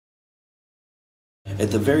at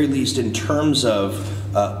the very least in terms of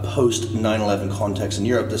post 9/11 context in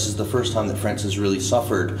Europe, this is the first time that France has really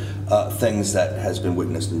suffered things that has been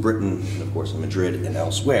witnessed in Britain, and of course in Madrid and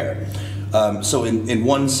elsewhere. So in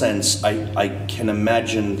one sense, I can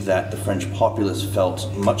imagine that the French populace felt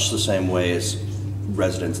much the same way as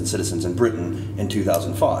residents and citizens in Britain in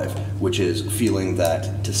 2005, which is feeling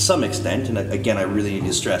that to some extent, and again I really need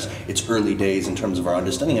to stress it's early days in terms of our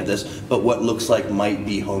understanding of this, but what looks like might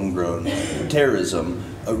be homegrown terrorism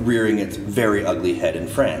rearing its very ugly head in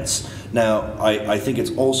France. Now, I think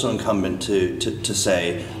it's also incumbent to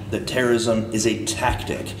say that terrorism is a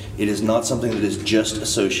tactic. It is not something that is just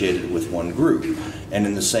associated with one group. And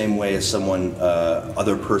in the same way as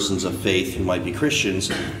other persons of faith who might be Christians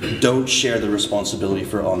don't share the responsibility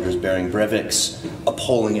for Anders Behring Breivik's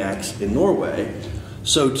appalling acts in Norway,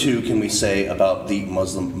 so too can we say about the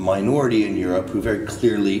Muslim minority in Europe who very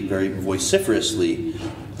clearly, very vociferously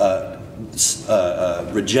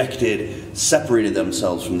rejected, separated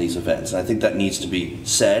themselves from these events. And I think that needs to be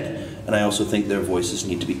said, and I also think their voices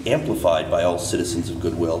need to be amplified by all citizens of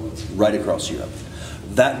goodwill right across Europe.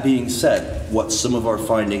 That being said, what some of our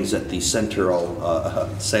findings at the center I'll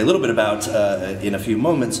say a little bit about in a few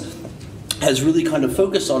moments has really kind of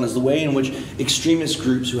focused on is the way in which extremist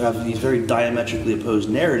groups who have these very diametrically opposed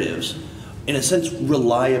narratives in a sense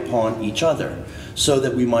rely upon each other, so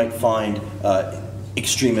that we might find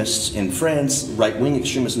extremists in France, right-wing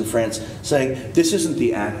extremists in France, saying this isn't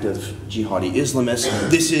the act of jihadi Islamists,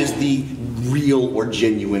 this is the real or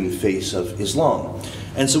genuine face of Islam.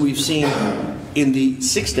 And so we've seen in the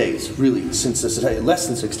 6 days, really, since this attack, less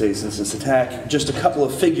than 6 days since this attack, just a couple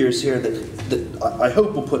of figures here that I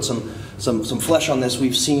hope will put some flesh on this.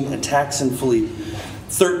 We've seen attacks in fully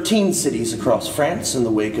 13 cities across France in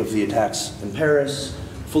the wake of the attacks in Paris.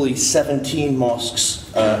 Fully 17 mosques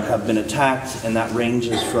have been attacked, and that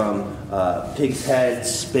ranges from pigs'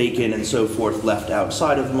 heads, bacon, and so forth left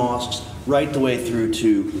outside of mosques, right the way through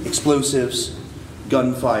to explosives,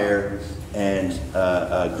 gunfire, and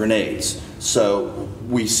grenades. So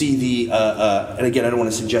we see and again, I don't want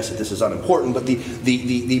to suggest that this is unimportant, but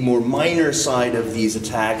the more minor side of these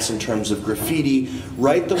attacks in terms of graffiti,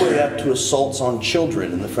 right the way up to assaults on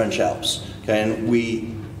children in the French Alps. Okay, and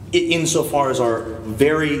insofar as our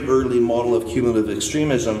very early model of cumulative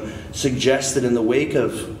extremism suggests that in the wake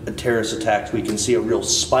of a terrorist attack we can see a real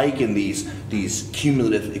spike in these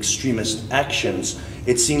cumulative extremist actions,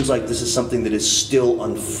 it seems like this is something that is still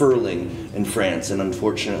unfurling in France, and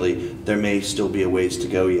unfortunately there may still be a ways to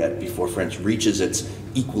go yet before France reaches its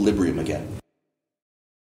equilibrium again.